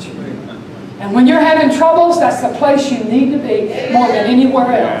church. And when you're having troubles, that's the place you need to be more than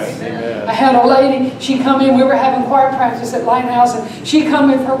anywhere else. I had a lady, she come in, we were having choir practice at Lighthouse, and she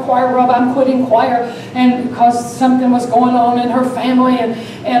come with her choir robe. I'm quitting choir, and because something was going on in her family,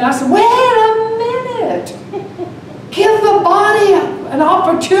 and I said, wait a minute. Give the body an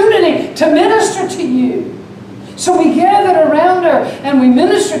opportunity to minister to you. So we gathered around her and we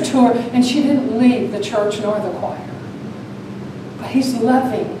ministered to her, and she didn't leave the church nor the choir. But he's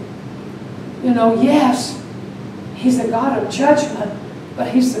loving. You know, yes, he's a God of judgment, but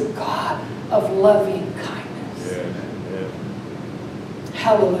he's the God of loving kindness. Yeah.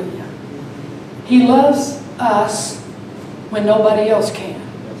 Hallelujah. He loves us when nobody else can.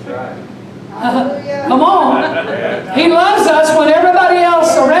 That's right. Come on. He loves us when everybody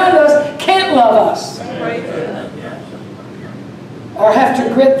else around us can't love us. Or have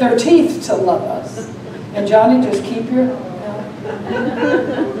to grit their teeth to love us. And Johnny, just keep your...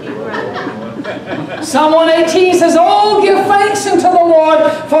 Psalm 118 says, oh, give thanks unto the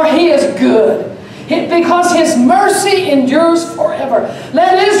Lord, for he is good. Because his mercy endures forever.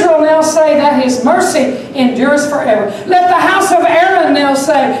 Let Israel now say that his mercy endures forever. Let the house of Aaron now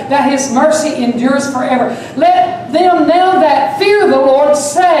say that his mercy endures forever. Let them now that fear the Lord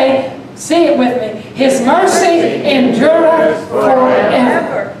say, see it with me, his mercy endureth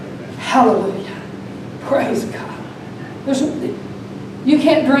forever. Hallelujah. Praise God. You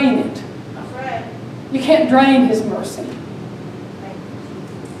can't drain it. You can't drain his mercy.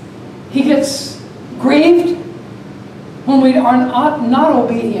 He gets grieved when we are not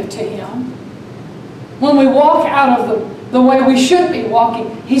obedient to him. When we walk out of the way we should be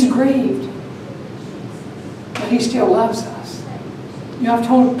walking, he's grieved. But he still loves us. You know, I've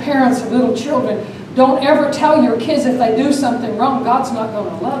told parents of little children, don't ever tell your kids if they do something wrong, God's not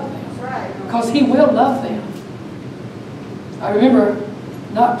going to love them. Because he will love them. I remember,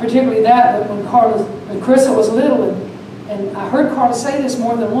 not particularly that, but when Carissa was little, and I heard Carla say this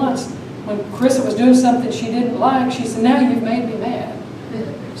more than once, when Carissa was doing something she didn't like, she said, now you've made me mad.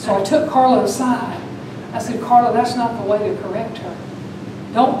 So I took Carla aside. I said, Carla, that's not the way to correct her.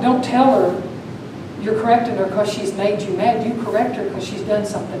 Don't tell her you're correcting her because she's made you mad. You correct her because she's done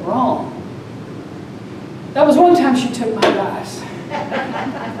something wrong. That was one time she took my advice.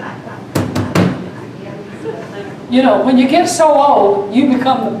 You know, when you get so old, you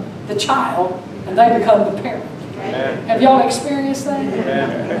become the child and they become the parent. Have y'all experienced that?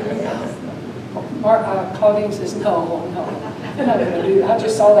 Claudine says, no. You're not going to do that. I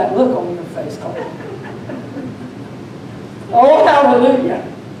just saw that look on your face, Claudine. Oh, hallelujah.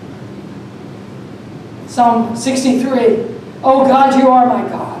 Psalm 63. Oh God, you are my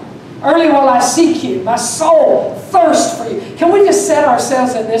God. Early will I seek you. My soul thirsts for you. Can we just set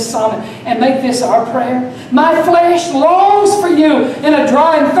ourselves in this psalm and make this our prayer? My flesh longs for you in a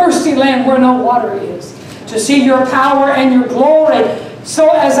dry and thirsty land where no water is, to see your power and your glory, so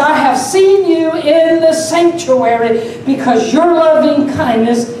as I have seen you in the sanctuary, because your loving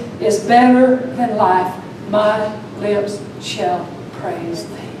kindness is better than life. My lips shall praise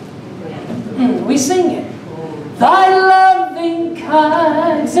thee. We sing it. Thy loving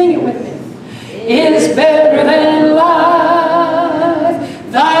kindness, sing it with me, is better than life.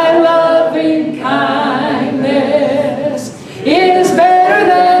 Thy loving kindness is better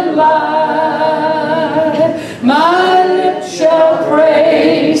than life. My lips shall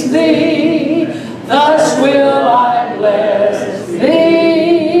praise thee, thus will I bless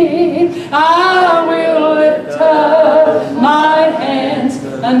thee. I will lift up my hands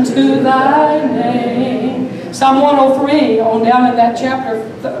unto thy name. Psalm 103 on down in that chapter,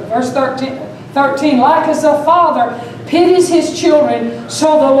 verse 13, like as a father pities his children,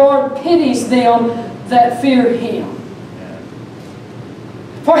 so the Lord pities them that fear him.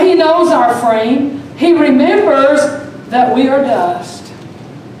 For he knows our frame. He remembers that we are dust.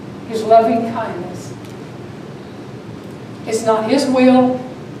 His loving kindness. It's not his will.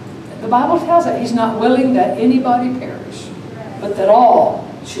 The Bible tells us he's not willing that anybody perish, but that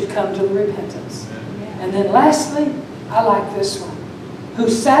all should come to repentance. And then lastly, I like this one. Who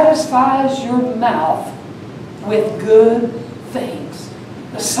satisfies your mouth with good things.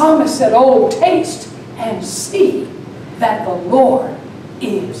 The psalmist said, oh, taste and see that the Lord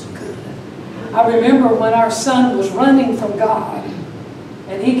is good. I remember when our son was running from God,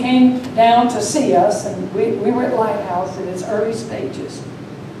 and he came down to see us, and we were at Lighthouse in its early stages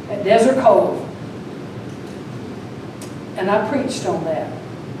at Desert Cove. And I preached on that.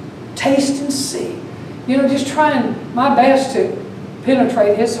 Taste and see. You know, just trying my best to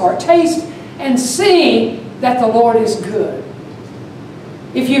penetrate his heart. Taste and see that the Lord is good.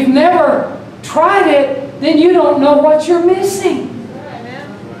 If you've never tried it, then you don't know what you're missing.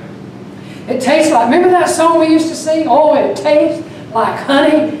 It tastes like, remember that song we used to sing? Oh, it tastes like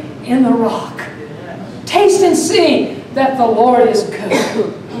honey in the rock. Taste and see that the Lord is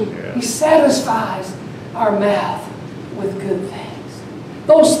good. He satisfies our mouth with good things.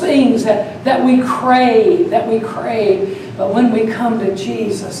 Those things that we crave, But when we come to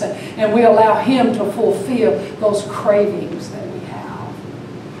Jesus and we allow Him to fulfill those cravings that we have.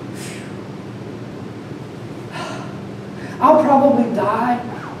 I'll probably die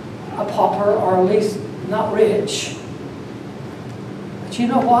a pauper, or at least not rich. But you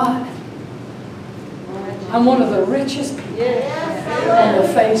know what? I'm one of the richest people on the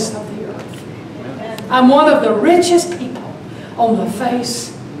face of the earth. I'm one of the richest people on the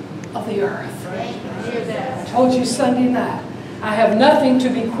face of the earth. I told you Sunday night, I have nothing to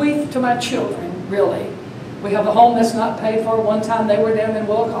bequeath to my children, really. We have a home that's not paid for. One time they were down in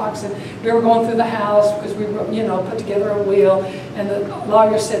Wilcox, and we were going through the house because we were, put together a will. And the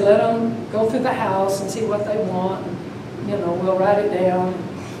lawyer said, let them go through the house and see what they want. And, we'll write it down.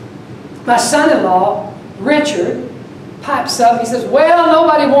 My son-in-law, Richard, pipes up. He says, well,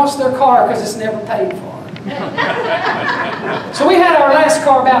 nobody wants their car because it's never paid for. So we had our last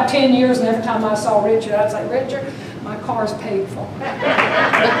car about 10 years, and every time I saw Richard, I'd say, Richard, my car's paid for.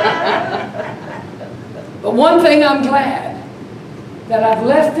 But one thing I'm glad, that I've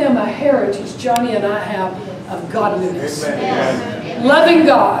left them a heritage, Johnny and I have, of godliness. Amen. Loving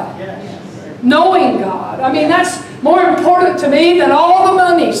God. Knowing God. I mean, that's more important to me than all the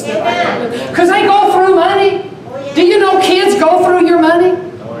monies. Because they go through money. Do you know kids go through your money?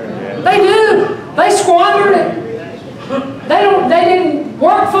 They do. They squandered it. They didn't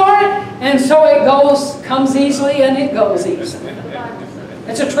work for it, and so it comes easily, and it goes easily.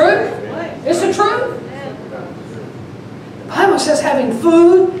 It's a truth. It's a truth. The Bible says having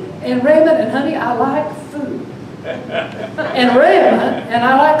food and raiment, and honey, I like food. And raiment, and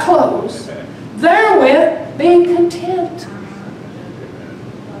I like clothes. Therewith being content.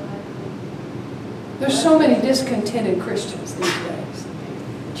 There's so many discontented Christians these days.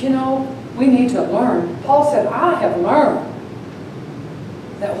 But we need to learn. Paul said, I have learned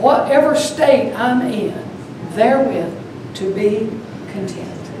that whatever state I'm in, therewith to be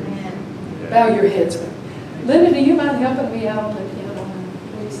content. Amen. Bow your heads with me. Linda, do you mind helping me out on the piano,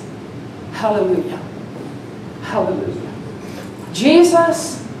 please? Hallelujah. Hallelujah.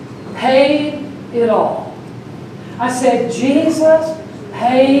 Jesus paid it all. I said, Jesus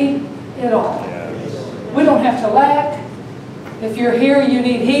paid it all. We don't have to lack. If you're here, you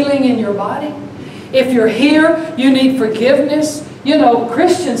need healing in your body. If you're here, you need forgiveness.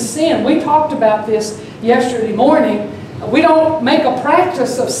 Christians sin. We talked about this yesterday morning. We don't make a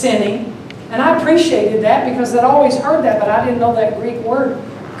practice of sinning. And I appreciated that because I'd always heard that, but I didn't know that Greek word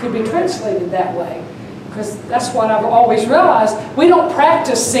could be translated that way. Because that's what I've always realized. We don't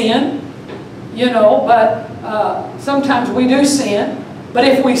practice sin, but sometimes we do sin. But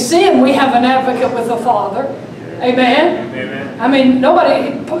if we sin, we have an advocate with the Father. Amen? Amen. I mean,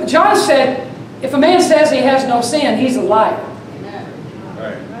 John said, if a man says he has no sin, he's a liar.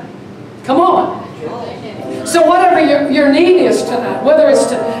 Right. Come on. So whatever your need is tonight, whether it's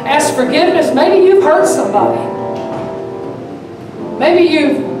to ask forgiveness, maybe you've hurt somebody. Maybe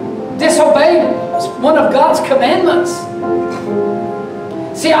you've disobeyed one of God's commandments.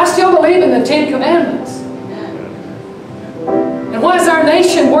 See, I still believe in the 10 Commandments. And why is our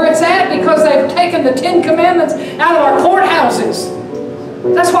nation where it's at? Because they've taken the 10 Commandments out of our courthouses.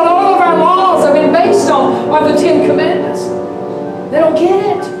 That's what all of our laws have been based on, are the 10 Commandments. They don't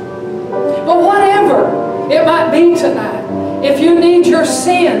get it. But whatever it might be tonight, If you need your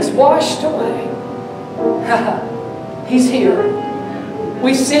sins washed away, He's here.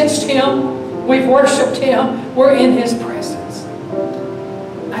 We sensed Him. We've worshiped Him. We're in His presence.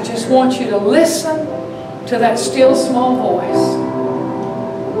 I just want you to listen to that still small voice.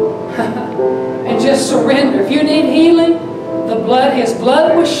 And just surrender. If you need healing, His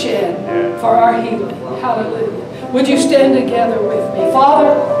blood was shed for our healing. Hallelujah. Would you stand together with me?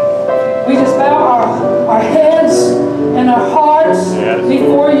 Father, we just bow our heads and our hearts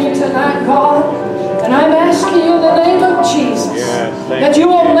before you tonight, God. And I'm asking you in the name of Jesus that you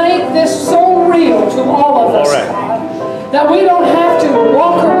will make this so real to all of us, God. That we don't have to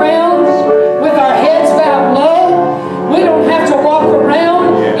walk around with our heads bowed low. We don't have to walk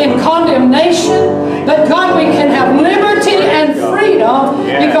around in condemnation. But God, we can have liberty and freedom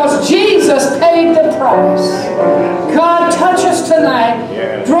because Jesus paid the price. God, touch us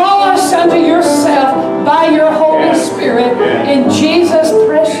tonight. Draw us unto yourself by your Holy Spirit in Jesus'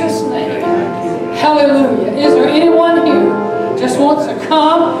 precious name. Hallelujah. Is there anyone here just wants to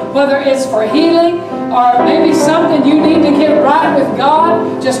come, whether it's for healing or maybe something you need to get right with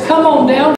God? Just come on down.